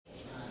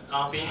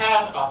On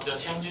behalf of the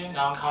Tianjin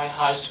Nankai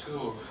High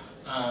School,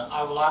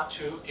 I would like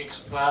to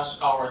express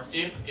our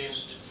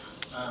deepest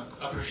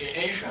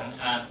appreciation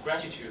and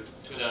gratitude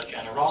to the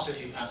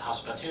generosity and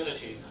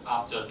hospitality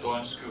of the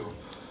Dawn School,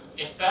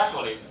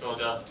 especially for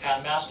the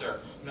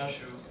headmaster,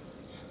 Monsieur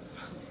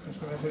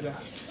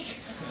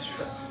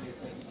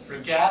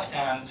Rigat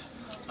and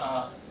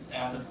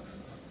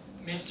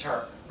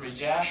Mr.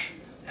 Rajesh,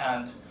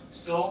 and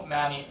so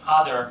many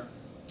other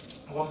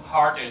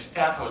warm-hearted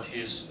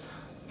faculties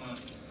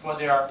for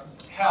their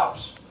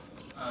helps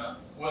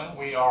when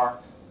we are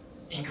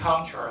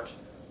encountered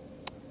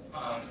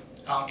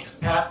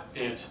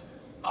unexpected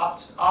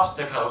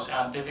obstacles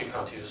and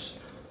difficulties.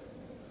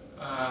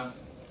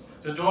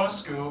 The Dawn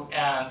School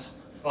and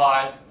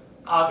 5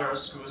 other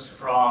schools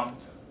from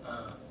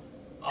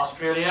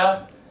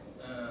Australia,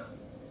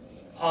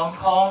 Hong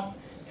Kong,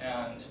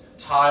 and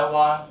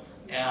Taiwan,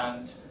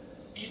 and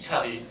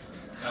Italy,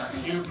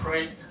 you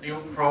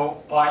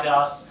provide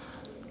us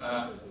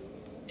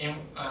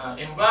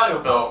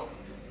invaluable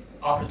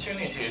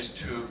opportunities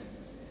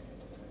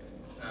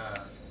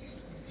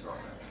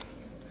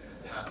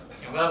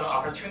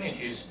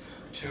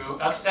to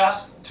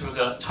access to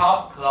the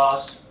top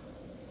class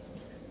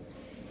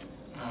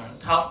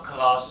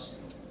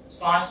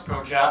science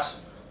projects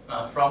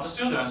from the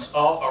students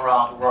all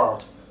around the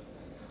world.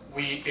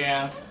 We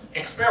gain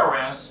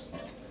experience,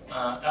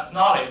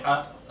 knowledge,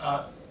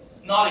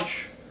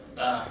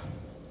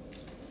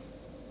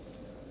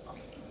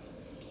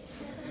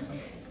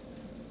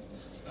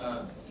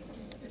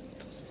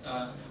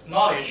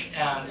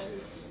 and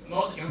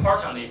most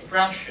importantly,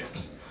 friendship.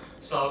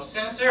 So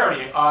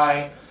sincerely,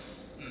 I'm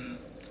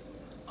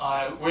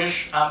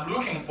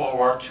looking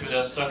forward to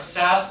the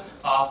success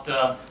of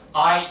the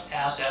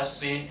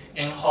ISSC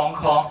in Hong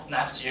Kong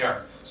next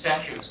year.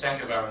 Thank you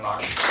very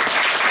much.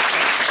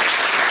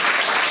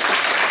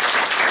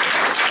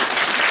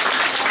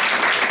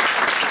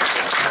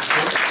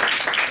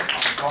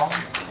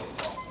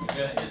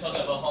 Yeah, you talk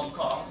about Hong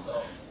Kong,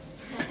 so.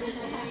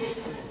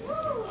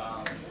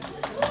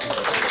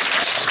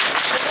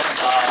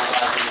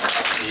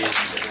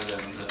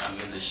 I'm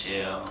going to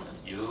share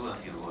with you a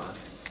few words.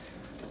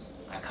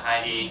 I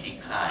kindly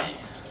decline,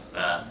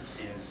 but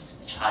since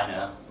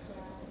China,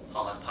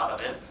 Hong Kong is part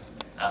of it,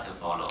 I have to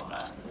follow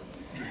that.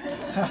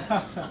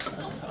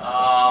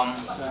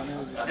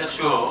 That's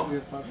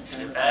true.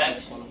 In the back,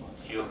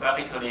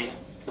 geographically,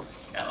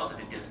 and also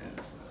the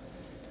distance.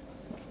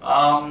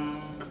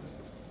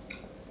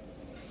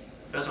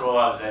 First of all, I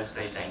would like to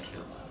say thank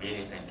you,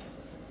 really thank you.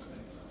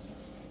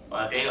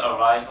 On the day of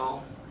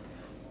arrival,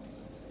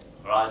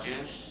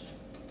 Rajesh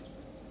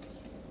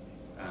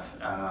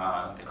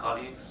and the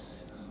colleagues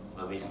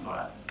were waiting for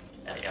us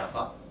at the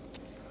airport.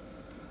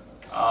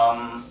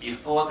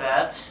 Before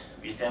that,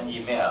 we sent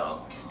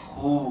email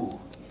who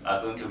are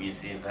going to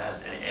receive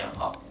us at the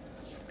airport.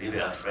 We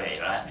were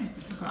afraid, right?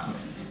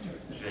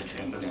 We were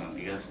trembling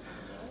because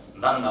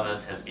none of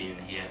us has been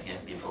here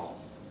before.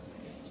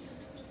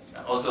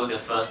 And also the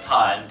first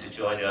time to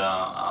join the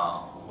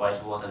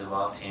whitewater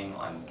rafting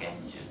on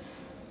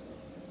Ganges.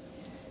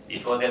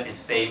 Before that, the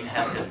same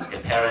happened. The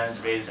parents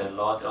raised a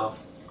lot of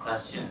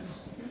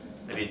questions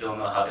that we don't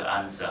know how to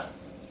answer.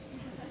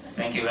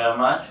 Thank you very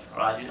much,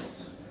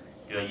 Rajesh.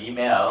 Your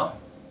email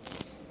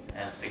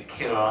has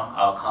secured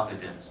our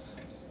confidence.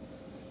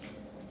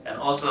 And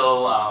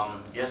also,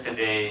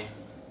 yesterday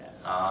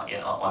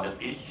on the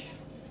beach,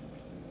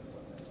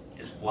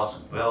 it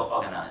was well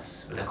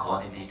organized with the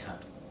coordinator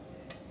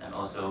and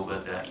also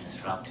with the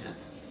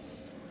instructors.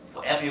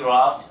 For every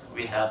raft,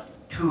 we have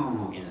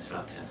 2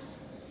 instructors.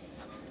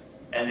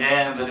 And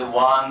then with the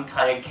one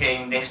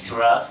kayaking next to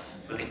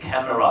us with the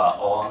camera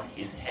on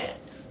his head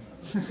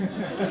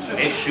to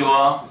make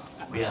sure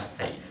we are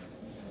safe.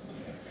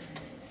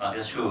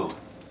 That's true.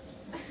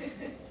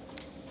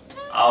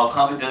 Our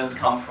confidence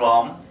comes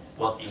from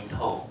what being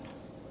told.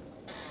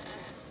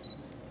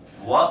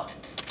 What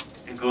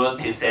the group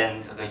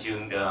presented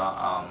during the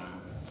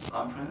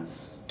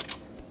conference,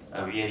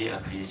 I really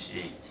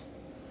appreciate.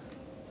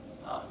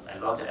 A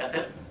lot of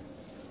effort,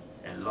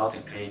 a lot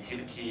of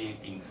creativity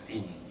being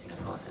seen in the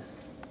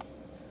process.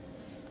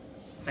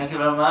 Thank you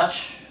very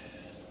much.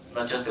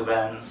 Not just the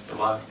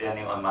one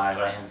standing on my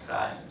right hand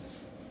side,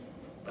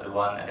 but the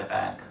one at the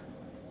back,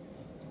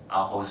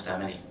 our host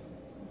family.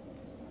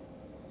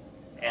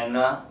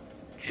 Anna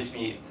treats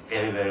me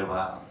very, very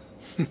well.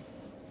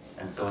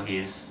 And so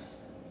his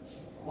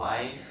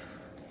wife,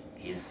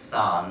 his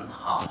son,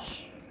 Harsh.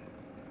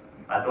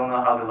 I don't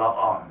know how to log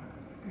on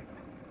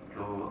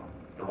to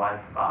the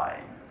Wi-Fi.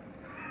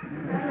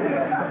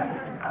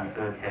 I'm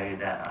sorry to tell you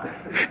that.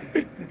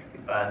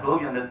 But I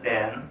hope you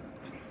understand,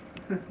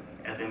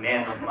 as a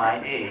man of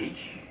my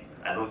age,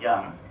 I look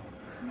young.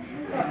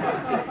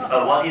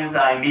 But what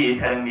inside me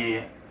telling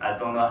me I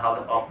don't know how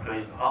to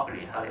operate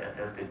properly, how to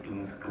access the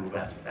Dawn School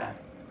website.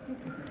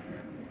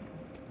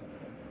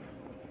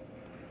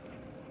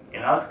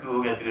 In our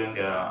school, we are doing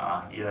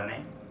the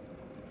e-learning,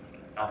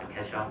 how to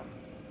catch up.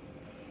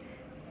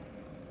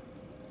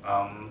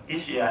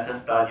 This year, I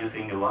just started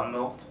using the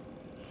OneNote.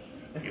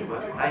 You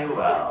work quite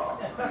well.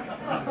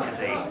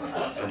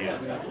 Good news.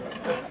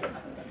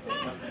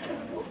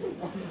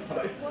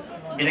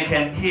 In the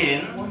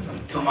canteen,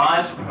 to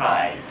my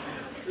surprise,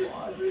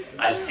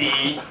 I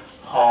see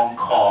Hong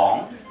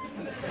Kong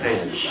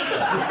fish.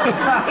 Wow!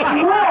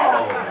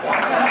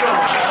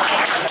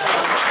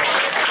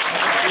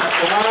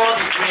 All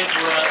the great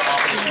work of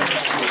the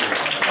school,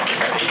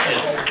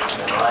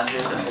 the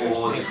lunches and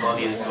all the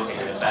colleagues looking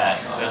at the back,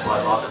 that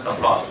was lots of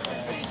applause.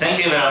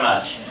 Thank you very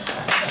much.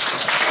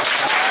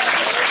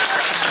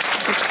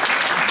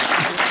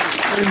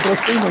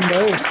 Interesting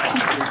Monday.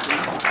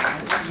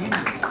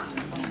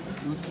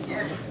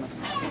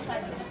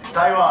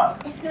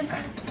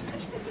 Taiwan.